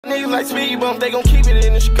Niggas like speed bump, they gon' keep it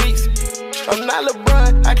in the streets. I'm not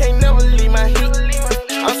LeBron, I can't never leave my heat.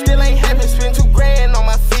 I'm still ain't happy, spend $2 grand on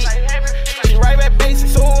my feet. She right back basic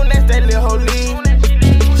soon as that little hoe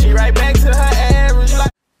leave. She right back to her average life.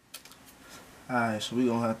 Alright, so we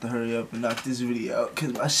gonna have to hurry up and knock this video out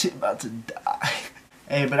because my shit about to die.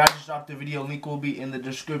 Hey, but I just dropped the video, link will be in the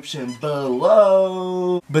description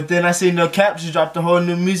below. But then I seen NoCap just dropped a whole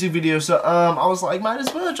new music video, so I was like, might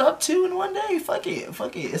as well drop 2 in one day. Fuck it.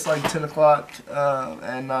 It's like 10 o'clock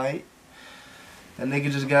at night. That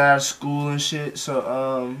nigga just got out of school and shit,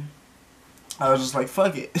 so I was just like,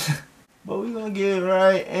 fuck it. But we gonna get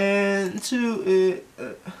right into it.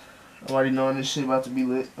 I'm already knowing this shit about to be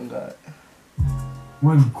lit. Oh God.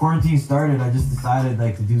 When quarantine started, I just decided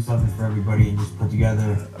like to do something for everybody and just put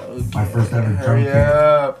together my first ever drum kit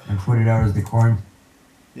and put it out as the quarantine.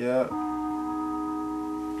 Yep.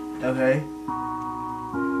 Okay.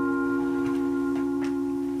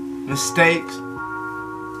 Mistakes.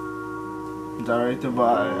 Directed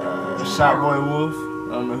by Shotboy Wolf. I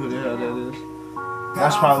don't know who the hell that is.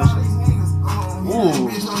 That's probably. Ooh.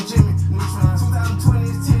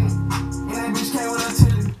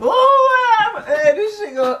 Ooh, hey, this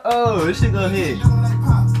shit gonna. Oh, this shit gonna hit.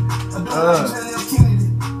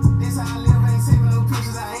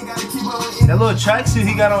 That little tracksuit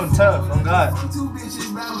he got on tough. Oh God.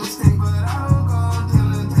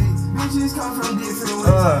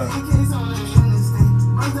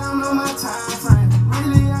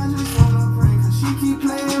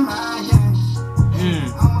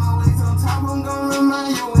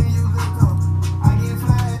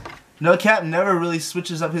 NoCap never really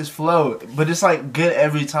switches up his flow, but it's like good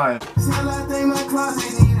every time.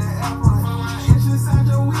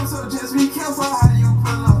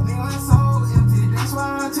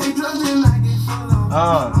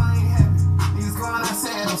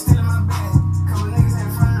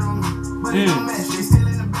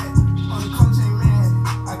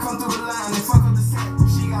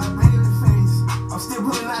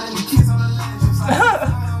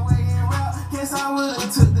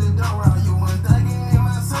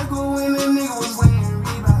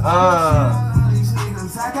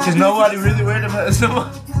 Cause nobody really worried about someone.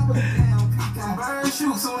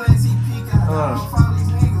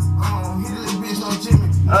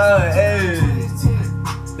 Hey,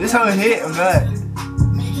 this how it hit. I'm glad. This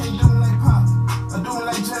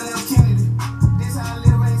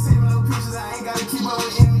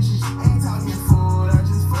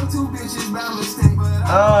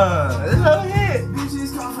how it hit.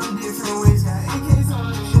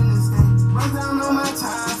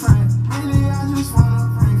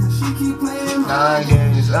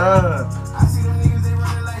 Games,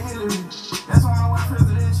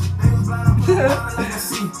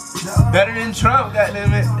 better than Trump,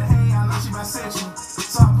 goddammit.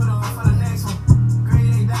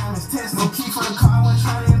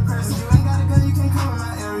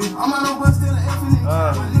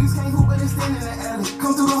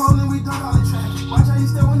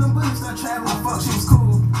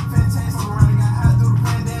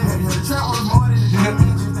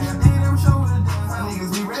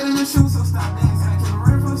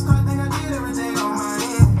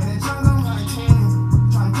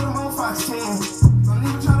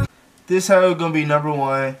 This hoe gonna be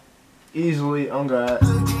 #1 easily. On God.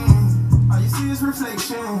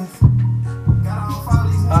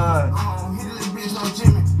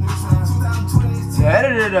 The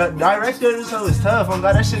editor, the director of this hoe is tough. On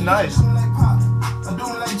God, that shit nice.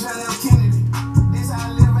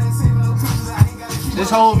 This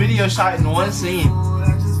whole video shot in one scene.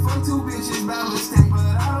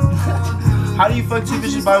 How do you fuck 2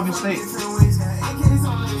 bitches by mistake?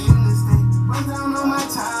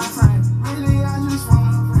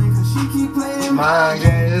 Mind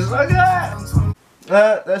games. Okay.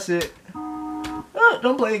 That's it.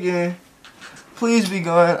 Don't play again. Please be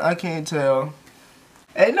gone. I can't tell.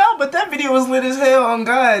 Hey, no, but that video was lit as hell. On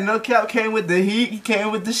God, NoCap came with the heat. He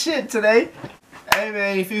came with the shit today. Hey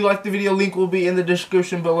man, if you like the video, link will be in the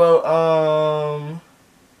description below.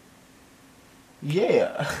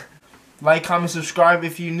 Yeah. Like, comment, subscribe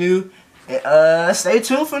if you new. Stay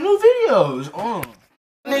tuned for new videos.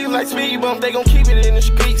 Niggas like speed bump, they gon' keep it in the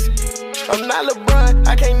streets. I'm not LeBron,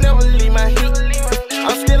 I can't never leave my heat.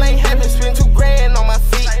 I'm still ain't happy, spend $2 grand on my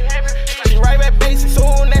feet. She right back basic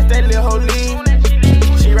soon as that little hoe leave.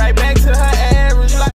 She right back to her ass.